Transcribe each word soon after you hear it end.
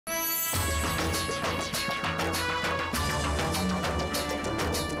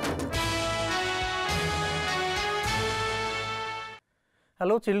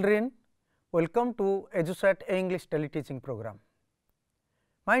Hello children, welcome to EduSat English Teleteaching program.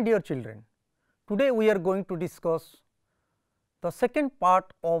 My dear children, today we are going to discuss the second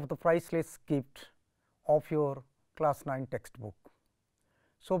part of the priceless gift of your class 9 textbook.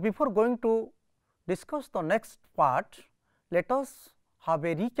 So, before going to discuss the next part, let us have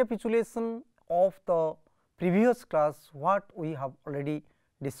a recapitulation of the previous class what we have already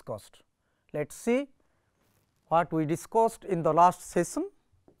discussed. Let us see what we discussed in the last session.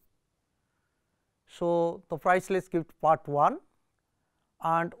 So, the priceless gift part 1,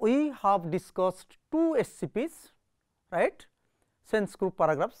 and we have discussed two SCPs, right, sense group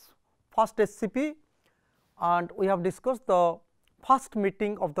paragraphs. First SCP, and we have discussed the first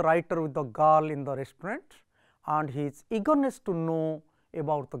meeting of the writer with the girl in the restaurant and his eagerness to know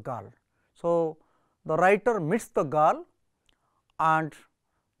about the girl. So, the writer meets the girl and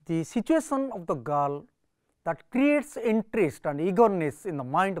the situation of the girl that creates interest and eagerness in the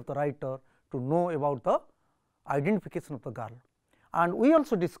mind of the writer to know about the identification of the girl. And we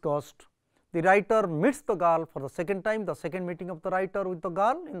also discussed the writer meets the girl for the second time, the second meeting of the writer with the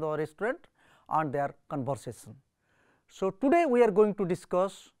girl in the restaurant and their conversation. So, today we are going to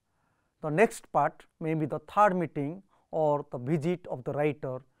discuss the next part, maybe the third meeting or the visit of the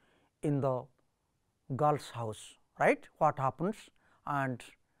writer in the girl's house, right, what happens and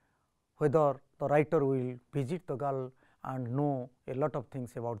whether the writer will visit the girl and know a lot of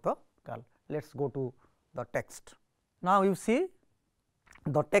things about the girl. Let us go to the text. Now, you see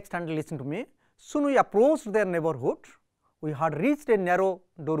the text and listen to me. Soon we approached their neighborhood. We had reached a narrow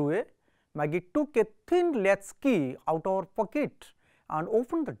doorway. Maggie took a thin latch key out of her pocket and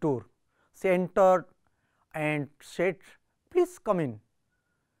opened the door. She entered and said, "Please come in."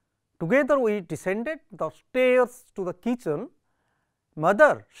 Together we descended the stairs to the kitchen.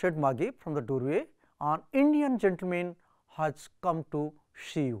 "Mother," said Maggie from the doorway, "an Indian gentleman has come to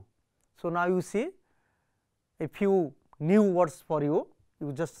see you." So, now you see a few new words for you.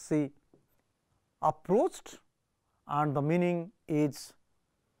 You just see approached and the meaning is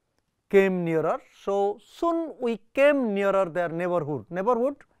came nearer. So, soon we came nearer their neighborhood.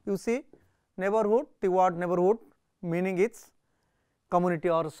 Neighborhood, you see neighborhood, the word neighborhood meaning is community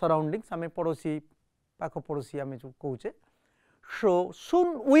or surroundings. आमे पड़ोसी पाख पड़ोसी आमे जो कहूचे. So,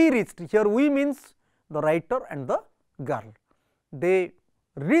 soon we reached, here we means the writer and the girl. They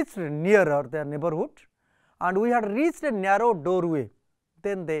reached nearer their neighborhood and we had reached a narrow doorway.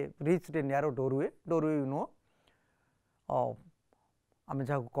 Then they reached a narrow doorway. Doorway you know, आमे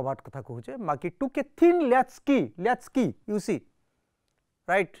जहाँ कबाट कथा कहूचे. Maggie took a thin latch key you see,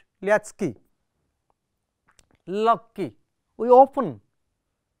 right, latch key, lock key. We open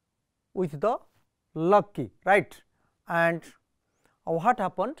with the lock key, right, and what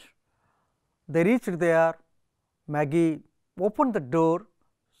happened? They reached there. Maggie opened the door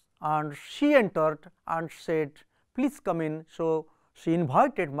and she entered and said, "Please come in." So,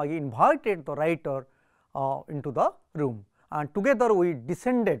 Maggie invited the writer into the room and together we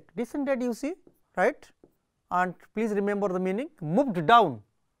descended you see, right, and please remember the meaning, moved down,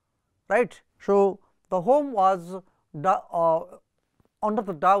 right. So, the home was under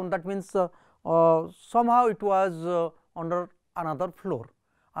the down, that means somehow it was under another floor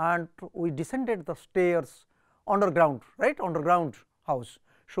and we descended the stairs underground, right, underground house.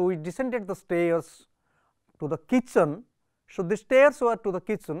 So, we descended the stairs to the kitchen. So, the stairs were to the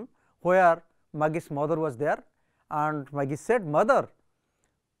kitchen where Maggie's mother was there and Maggie said, "Mother,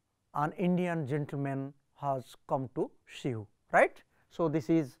 an Indian gentleman has come to see you," right. So, this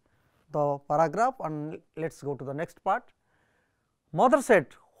is the paragraph and let us go to the next part. Mother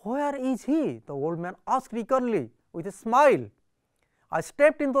said, "Where is he?" the old man asked eagerly with a smile. I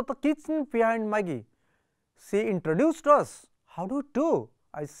stepped into the kitchen behind Maggie. She introduced us. "How do you do?"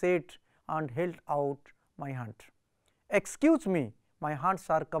 I said and held out my hand. "Excuse me, my hands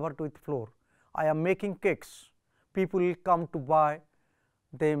are covered with flour. I am making cakes. People will come to buy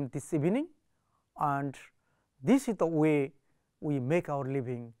them this evening and this is the way we make our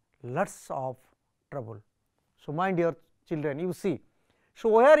living, lots of trouble." So, my dear children, you see.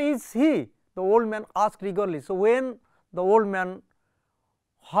 So, where is he? The old man asked eagerly. So, when the old man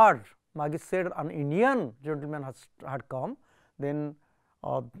heard Maggie said an Indian gentleman had come, then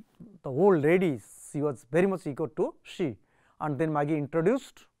the old lady, she was very much eager to see, and then Maggie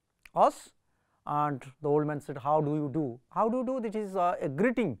introduced us and the old man said, "How do you do?" How do you do? This is a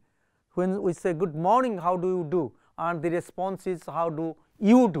greeting. When we say good morning, how do you do, and the response is how do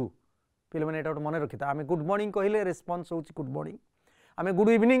you do. पिले माने एटा मने रखिता. आमे good morning कहले response होची good morning. आमे good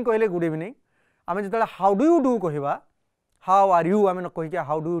evening कहले good evening. आमे जतले how do you do कहबा, हाउ आर यू आमे न कहि के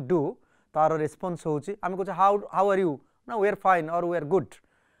हाउ डू यू डू तार रेस्पॉन्स होची. आमे कहछ how are you, Now we are fine or we are good.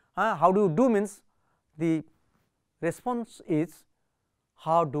 How do you do means the response is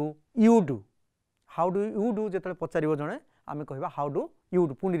how do you do. How do you do ଯେତେବେଳେ ପଚାରିବ ଜଣେ ଆମେ କହିବା how do you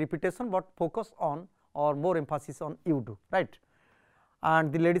do, ପୁଣି repetition but focus on or more emphasis on you do, right.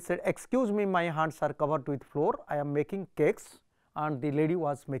 And the lady said, excuse me, my hands are covered with flour, I am making cakes, and the lady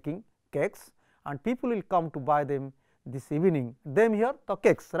was making cakes and people will come to buy them this evening. Them here the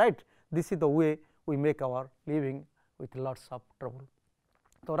cakes, right. This is the way we make our living with lots of trouble.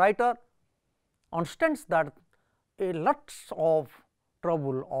 The writer understands that a lot of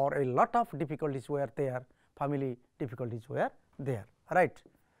trouble or a lot of difficulties were there, family difficulties were there, right.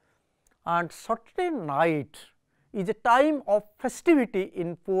 And Saturday night is a time of festivity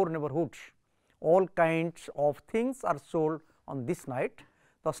in poor neighborhoods. All kinds of things are sold on this night.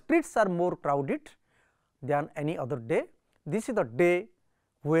 The streets are more crowded than any other day. This is the day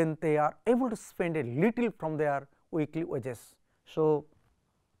when they are able to spend a little from their weekly wages. So,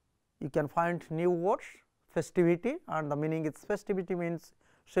 you can find new words, festivity, and the meaning is festivity means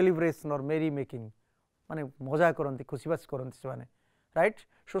celebration or merry making, माने मजा करती खुशीबास करती, right.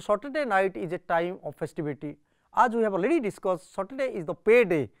 So, Saturday night is a time of festivity. As we have already discussed, Saturday is the pay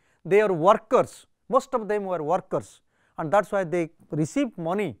day. They are workers, most of them were workers, and that is why they receive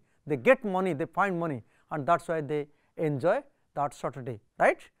money, they get money, they find money, and that is why they enjoy that Saturday,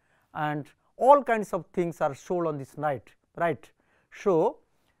 right. And all kinds of things are sold on this night, right. So,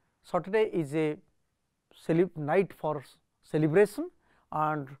 Saturday is a night for celebration,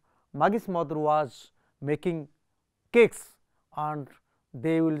 and Maggie's mother was making cakes and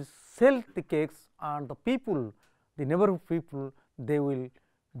they will sell the cakes, and the people, the neighborhood people, they will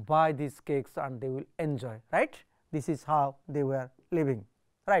buy these cakes and they will enjoy, right. This is how they were living,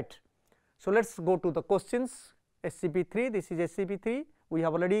 right. So, let us go to the questions. SCP-3, this is SCP-3, we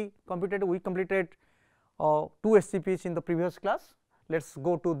have already completed, we completed 2 SCPs in the previous class. Let us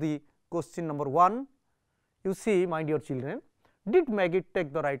go to the question number 1. You see, my dear children, did Maggie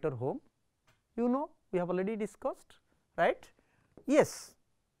take the writer home? You know, we have already discussed, right. Yes,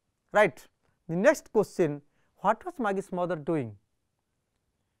 right. The next question, what was Maggie's mother doing?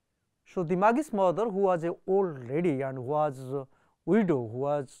 So, the Maggie's mother, who was a old lady and who was a widow, who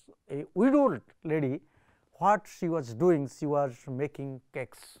was a widowed lady, what she was doing? She was making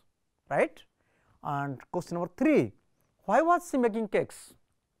cakes, right. And question number 3, why was she making cakes?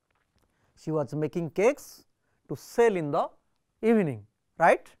 She was making cakes to sell in the evening,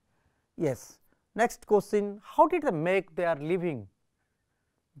 right. Yes. Next question, how did they make their living?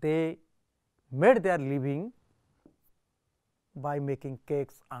 They made their living by making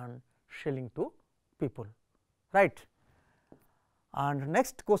cakes and selling to people, right. And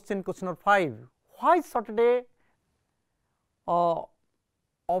next question, question number 5, why Saturday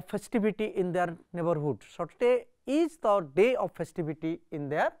of festivity in their neighborhood? Saturday is the day of festivity in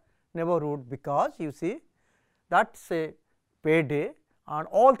their neighborhood, because you see that is a payday and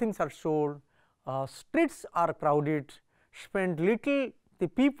all things are sold, streets are crowded, spend little, the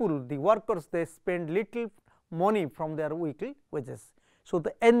people, the workers, they spend little money from their weekly wages. So,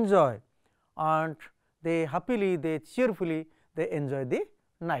 they enjoy and they happily, they cheerfully, they enjoy the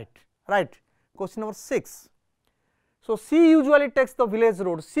night, right. Question number 6. So, she usually takes the village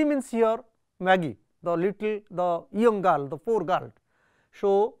road. She means here Maggie, the little, the young girl, the poor girl.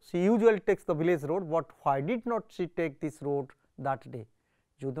 So, she usually takes the village road, but why did not she take this road that day?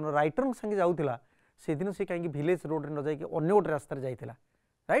 जो दिन writer संगे जाऊला से दिन से कहीं village road न जाइए अन्य गोटे रास्ता जाइला,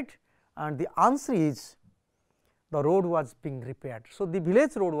 right. And the answer is the road was being repaired. So the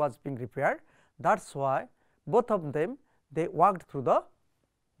village road was being repaired, that's why both of them they walked through the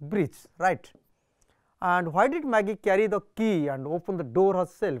bridge, right. And why did Maggie carry the key and open the door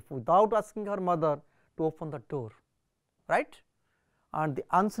herself without asking her mother to open the door, right. And the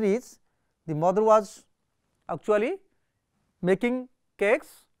answer is the mother was actually making cakes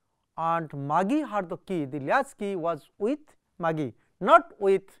and Maggie had the key, the latch key was with Maggie, not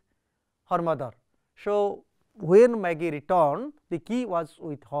with her mother. So, when Maggie returned, the key was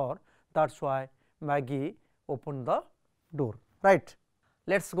with her, that is why Maggie opened the door, right.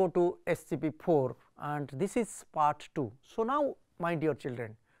 Let us go to SCP-4 and this is part 2. So, now my dear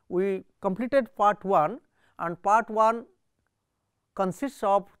children, we completed part 1 and part 1 consists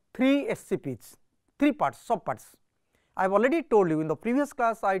of 3 SCPs, 3 parts, sub parts. I have already told you in the previous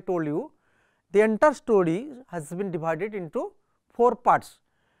class, I told you the entire story has been divided into 4 parts,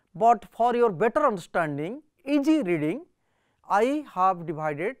 but for your better understanding, easy reading, I have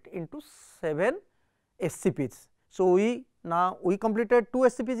divided into 7 SCPs. So, we completed 2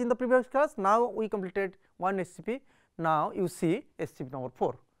 SCPs in the previous class, now we completed 1 SCP, now you see SCP number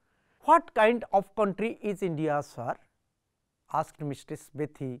 4. What kind of country is India, sir? asked Mistress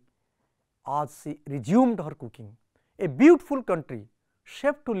Betty as she resumed her cooking. A beautiful country,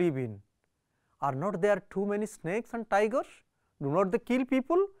 safe to live in. Are not there too many snakes and tigers? Do not they kill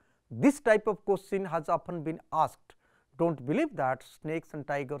people? This type of question has often been asked. Don't believe that snakes and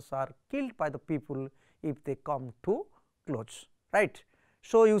tigers are killed by the people if they come too close, right.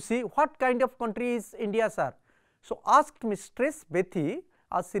 So, you see what kind of country is India, sir? So, asked Mistress Betty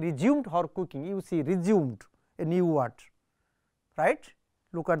as she resumed her cooking. You see resumed, a new word, right.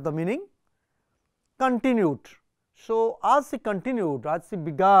 Look at the meaning. Continued. So, as she continued, as she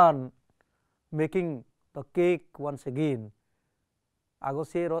began making the cake once again, आगो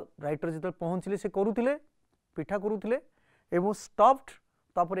से writer जिते पहुँचले से करुले पिठा करुले एवं stopped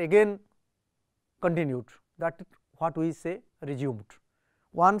तापर again continued that what we से resumed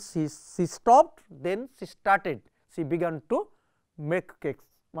once she stopped, then she started, she began to make cakes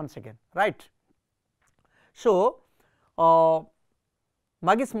once again, right. So,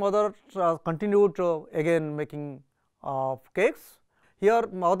 Maggie's mother continued again making cakes. Here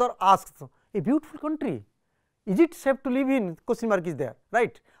mother asks, a beautiful country, is it safe to live in? Question mark is there,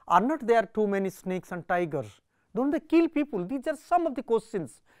 right. Are not there too many snakes and tigers? Don't they kill people? These are some of the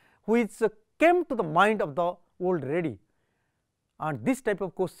questions which came to the mind of the old lady, and this type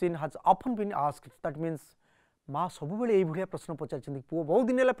of question has often been asked. That means माँ सब बेले ये भलिया प्रश्न पचारछन्ती पुओ बहुत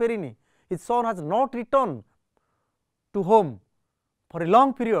दिन हेला फेरिनी, his son has not returned to home for a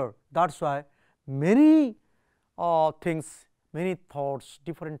long period. That's why many things, many thoughts,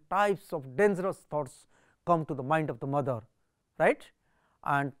 different types of dangerous thoughts come to the mind of the mother, right.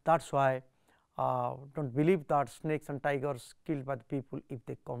 And that's why don't believe that snakes and tigers killed by the people if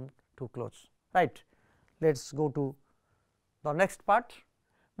they come too close, right. Let's go to the next part.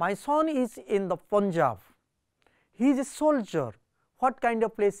 My son is in the Punjab. He is a soldier. What kind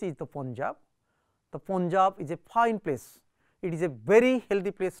of place is the Punjab? The Punjab is a fine place. It is a very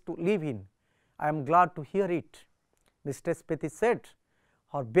healthy place to live in. I am glad to hear it. Mistress Betty said.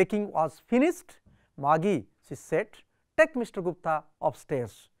 Her baking was finished. Maggie, she said, take Mr. Gupta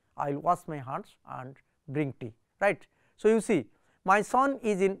upstairs. I will wash my hands and bring tea, right. So, you see my son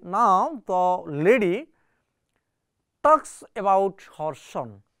is in. Now, the lady talks about her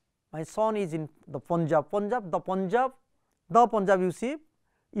son. My son is in the Punjab. The Punjab you see,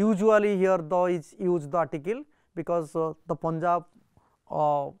 usually here the is used the article, because the Punjab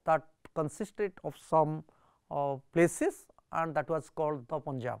that consisted of some places, and that was called the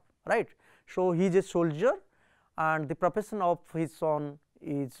Punjab, right. So, he is a soldier, and the profession of his son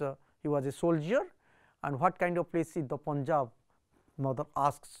is he was a soldier, and what kind of place is the Punjab? Mother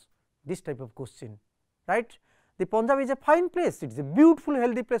asks this type of question, right. The Punjab is a fine place, it is a beautiful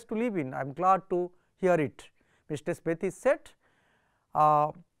healthy place to live in. I am glad to hear it. Mistress Betty said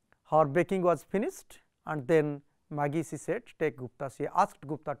her baking was finished, and then Maggie, she said, take Gupta. She asked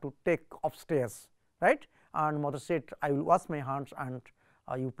Gupta to take upstairs, right. And mother said, I will wash my hands, and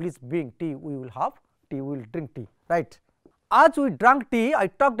you please bring tea, we will have tea, we will drink tea, right. As we drank tea, I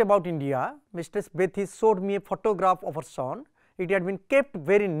talked about India. Mistress Betty showed me a photograph of her son. It had been kept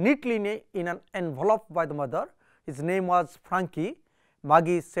very neatly in an envelope by the mother. His name was Frankie.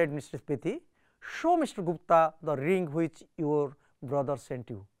 Maggie said, Mistress Betty, show Mr. Gupta the ring which your brother sent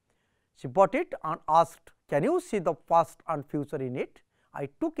you. She bought it and asked, can you see the past and future in it? I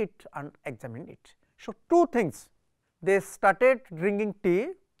took it and examined it. So, two things, they started drinking tea,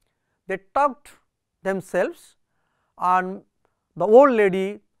 they talked themselves, and the old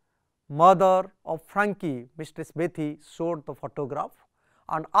lady, mother of Frankie, Mistress Betty, showed the photograph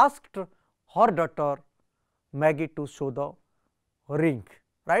and asked her daughter Maggie to show the ring,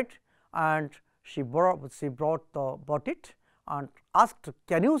 right. And she brought it and asked,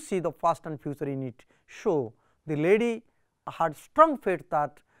 can you see the past and future in it? So, the lady had strong faith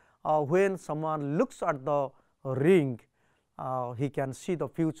that when someone looks at the ring, he can see the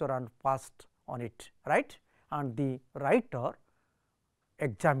future and past on it, right. And the writer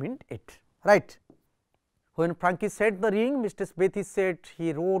examined it, right. When Frankie said the ring, Mistress Betty said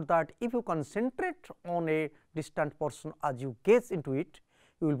he wrote that if you concentrate on a distant person as you gaze into it,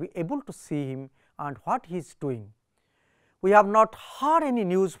 you will be able to see him and what he is doing. We have not heard any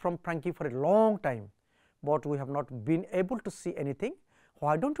news from Frankie for a long time, but we have not been able to see anything.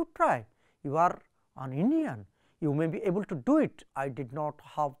 Why don't you try? You are an Indian, you may be able to do it. I did not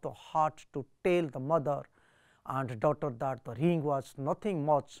have the heart to tell the mother and daughter that the ring was nothing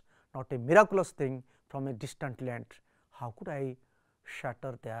much, not a miraculous thing from a distant land. How could I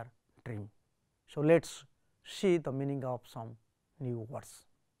shatter their dream? So, let us see the meaning of some new words.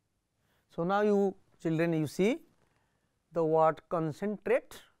 So, now you children, you see the word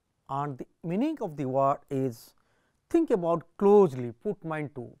concentrate, and the meaning of the word is think about closely, put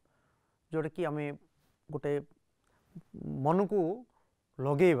mind to, जोटा कि आमे गोटे मन को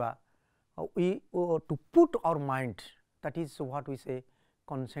लगेबा, we to put our mind, that is what we say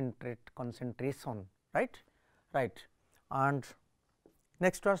concentration, right. And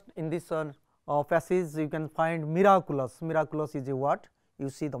next was in this passage you can find miraculous. Miraculous is a word, you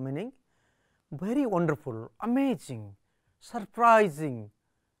see the meaning, very wonderful, amazing, surprising,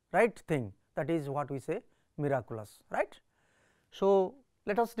 right thing, that is what we say miraculous, right. So,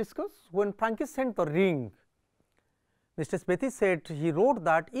 let us discuss. When Frankie sent the ring, Mr. Bethy said, he wrote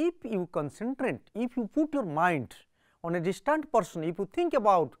that if you concentrate, if you put your mind on a distant person, if you think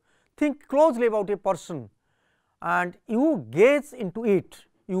closely about a person and you gaze into it,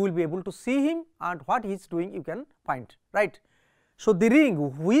 you will be able to see him, and what he is doing you can find, right. So, the ring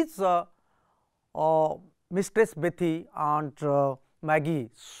which Mistress Bethy and Maggie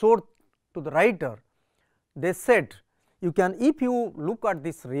showed to the writer, they said, you can, if you look at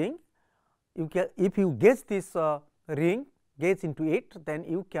this ring, you can, if you gaze this ring, gaze into it, then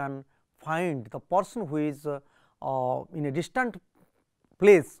you can find the person who is in a distant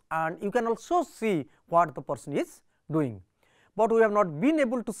place, and you can also see what the person is doing. But we have not been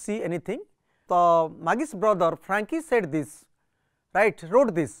able to see anything. The Maggie's brother Frankie said this, right,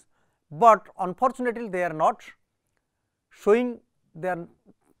 wrote this, but unfortunately they are not showing, they are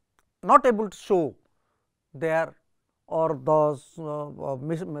not able to show their, or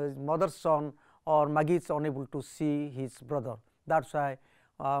the mother's son or Maggie is unable to see his brother. That is why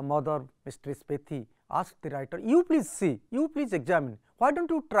mother Mistress Bethy asked the writer, you please see, you please examine, why do not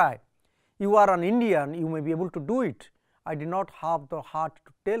you try, you are an Indian, you may be able to do it. I did not have the heart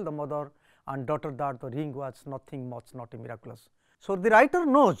to tell the mother and daughter that the ring was nothing much, not a miraculous. So, the writer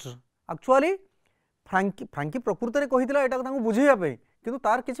knows actually Frankie प्रकृत कही एटा बुझेबा किंतु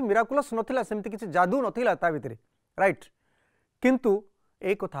तार किसी miraculous नथिला, सेमती किसी जादू नथिला ता भितरे, राइट. किंतु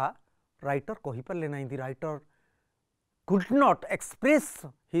ए कथा राइटर कहि परले नाही. The writer could not express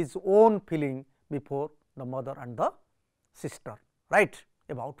his own feeling before the mother and the sister, right,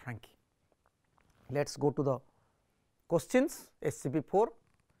 about Frankie. Let us go to the questions. SCP-4,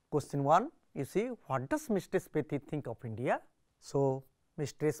 question 1, you see, what does Mistress Bethy think of India? So,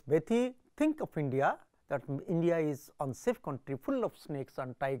 Mistress Bethy think of India, that India is unsafe country full of snakes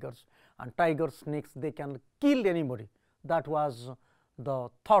and tigers, and tiger snakes they can kill anybody. That was the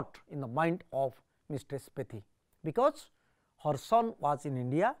thought in the mind of Mistress Bethy, because her son was in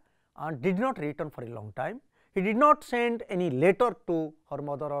India and did not return for a long time. He did not send any letter to her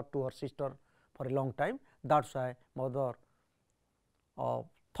mother or to her sister for a long time. That is why mother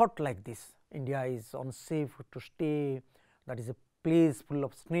thought like this, India is unsafe to stay, that is a place full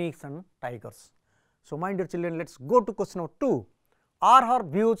of snakes and tigers. So, my dear children, let us go to question number 2. Are her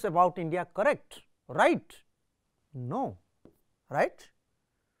views about India correct? Right? No, right?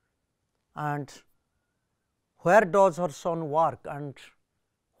 And where does her son work and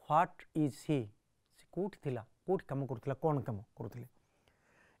what is he? कोठी थिला, कोठी काम करुथिला, कोन काम करुथिले?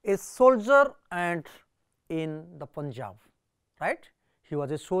 A soldier and in the Punjab, right? He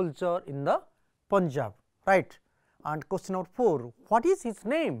was a soldier in the Punjab, right? And question number 4, what is his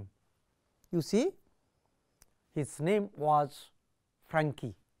name? You see, his name was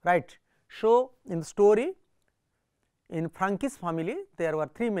Frankie, right? So, in the story, in Frankie's family, there were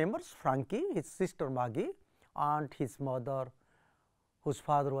 3 members, Frankie, his sister Maggie, and his mother, whose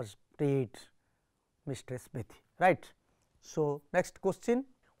father was dead, Mistress Bethy, right. So, next question,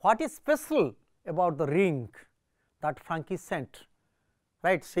 what is special about the ring that Frankie sent,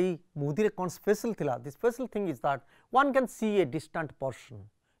 right? Sei mudire kon special thila. The special thing is that one can see a distant person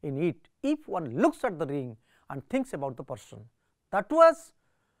in it if one looks at the ring and thinks about the person. That was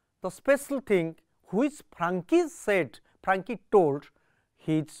the special thing which Frankie said, Frankie told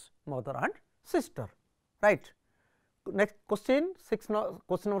his mother and sister, right. Next question,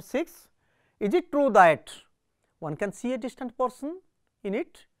 question number 6, is it true that one can see a distant person in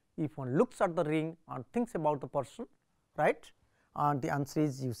it if one looks at the ring and thinks about the person, right? And the answer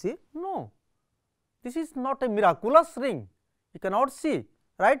is, you see, no, this is not a miraculous ring, you cannot see,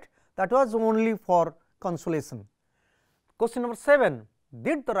 right? That was only for consolation. Question number 7,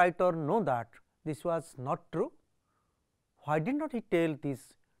 did the writer know that this was not true? Why did not he tell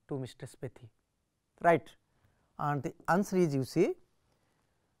this to Mistress Bethy, right? And the answer is, you see,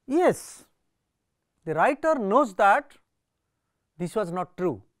 yes, the writer knows that this was not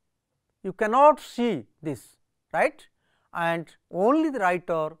true, you cannot see this, right? And only the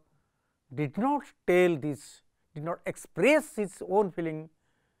writer did not tell this, did not express his own feeling,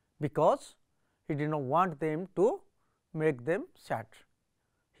 because he did not want them to make them sad,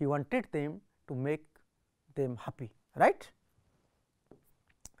 he wanted them to make them happy, right.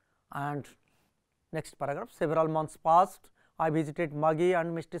 And next paragraph, several months passed. I visited Maggie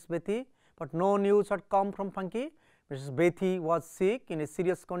and Mrs. Betty, but no news had come from Frankie. Mrs. Betty was sick in a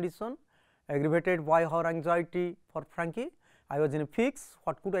serious condition, aggravated by her anxiety for Frankie. I was in a fix.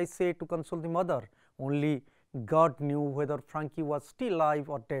 What could I say to console the mother? Only God knew whether Frankie was still alive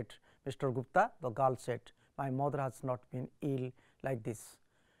or dead. Mr. Gupta, the girl said, my mother has not been ill like this.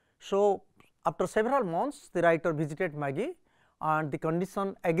 So, after several months, the writer visited Maggie and the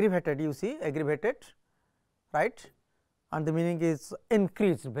condition aggravated, you see, aggravated, right, and the meaning is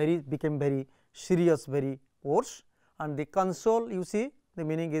increased, became very serious, very worse, and the console, you see, the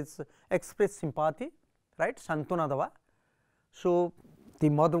meaning is express sympathy, right, santona dava. So, the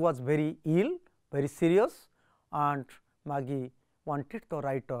mother was very ill, very serious, and Maggie wanted the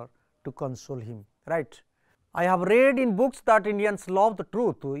writer to console him, right. I have read in books that Indians love the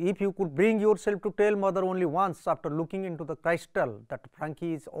truth. If you could bring yourself to tell mother only once after looking into the crystal that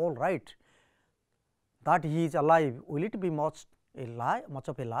Frankie is all right, that he is alive, will it be much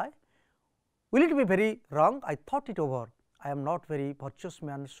of a lie? Will it be very wrong? I thought it over. I am not very virtuous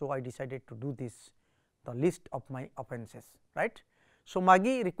man, so I decided to do this, the list of my offences, right. So,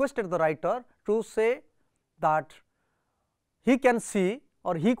 Maggie requested the writer to say that he can see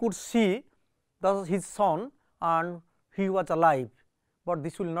or he could see his son and he was alive, but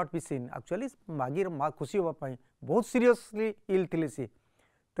this will not be seen. Actually, Maggie ma खुशी होगा पाई बहुत seriously ill थी सी,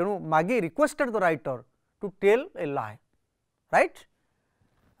 तेणु Maggie requested the writer to tell a lie, right.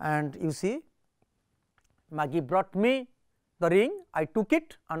 And you see, Maggie brought me the ring. I took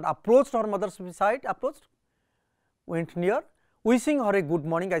it and approached her mother's side. Went near, wishing her a good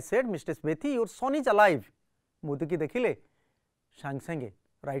morning. I said, Mrs. Betty, your son is alive. मुदुकी देखिले सांग सांगे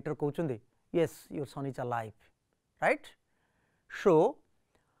writer कहउछन्दी, yes, your son is alive, right. So,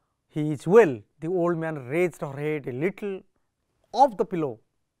 he is well. The old man raised her head a little off the pillow.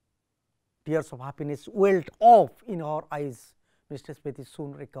 Tears of happiness welled off in her eyes. Mrs. Betty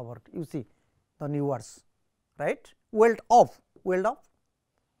soon recovered. You see the new words, right. Welled off,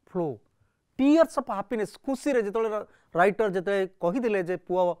 flow. Tears of happiness, खुशी रे जेतले writer जेतले कहिदिले जे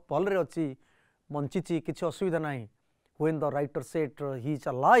पुआ भलरे अछि, बंचिछि, किछि असुविधा नाही. When the writer said he is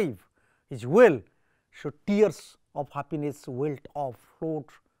alive, he is well, so tears of happiness welled off, flowed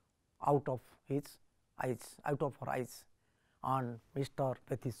out of her eyes, and Mr.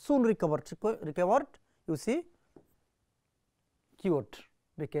 Betty soon recovered, you see, cured,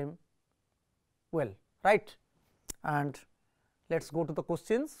 became well, right. And let us go to the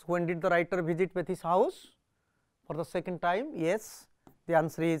questions. When did the writer visit Betty's house? For the second time, yes, the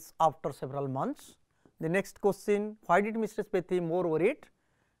answer is after several months. The next question, why did Mrs. Betty more worried?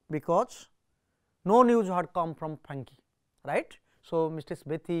 Because no news had come from Frankie, right. So, Mrs.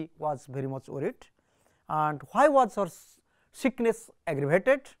 Betty was very much worried, and why was her sickness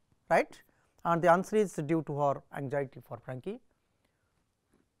aggravated, right, and the answer is due to her anxiety for Frankie.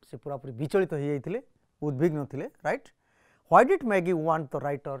 से पूरा पूरी विचलित हो जाइथिले, उद्विग्न थिले, right. Why did Maggie want the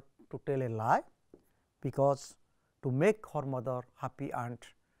writer to tell a lie? Because to make her mother happy and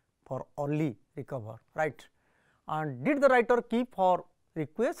for early recover, right. And did the writer keep her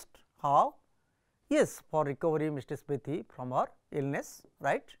request? How? Yes, for recovery Mrs. Betty from her illness,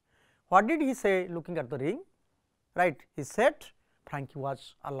 right. What did he say looking at the ring? Right, he said Frankie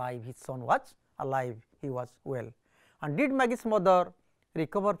was alive, his son was alive, he was well. And did Maggie's mother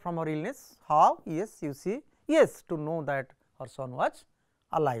recover from her illness? How? Yes, you see, yes, to know that her son was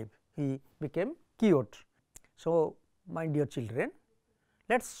alive, he became cured. So, my dear children,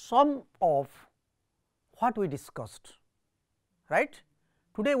 let us sum of what we discussed, right.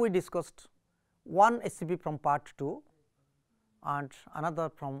 Today we discussed one SCP from part 2 and another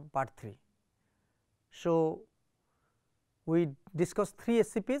from part 3. So, we discussed 3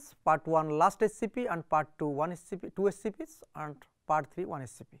 SCPs, part 1 last SCP and part 2 1 SCP, 2 SCPs and part 3 1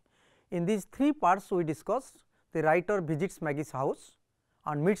 SCP. In these 3 parts we discussed the writer visits Maggie's house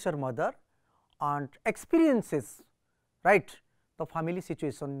and meets her mother and experiences, right, the family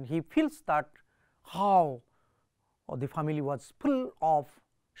situation. He feels that how the family was full of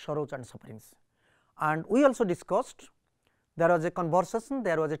sorrows and sufferings. And we also discussed there was a conversation,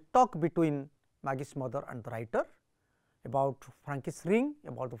 there was a talk between Maggie's mother and the writer about Frankie's ring,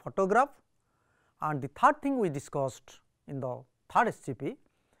 about the photograph. And the third thing we discussed in the third SCP,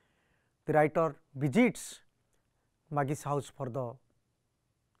 the writer visits Maggie's house for the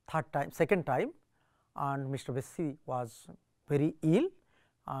second time, and Mr. Bessie was very ill,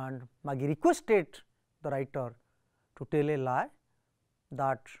 and Maggie requested the writer to tell a lie,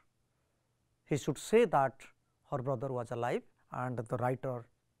 that he should say that her brother was alive, and the writer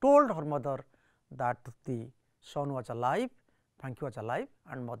told her mother that the son was alive, Frankie was alive,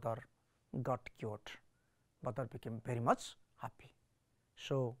 and mother got cured. Mother became very much happy.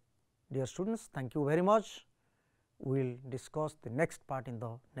 So, dear students, thank you very much. We will discuss the next part in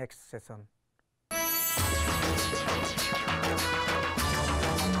the next session.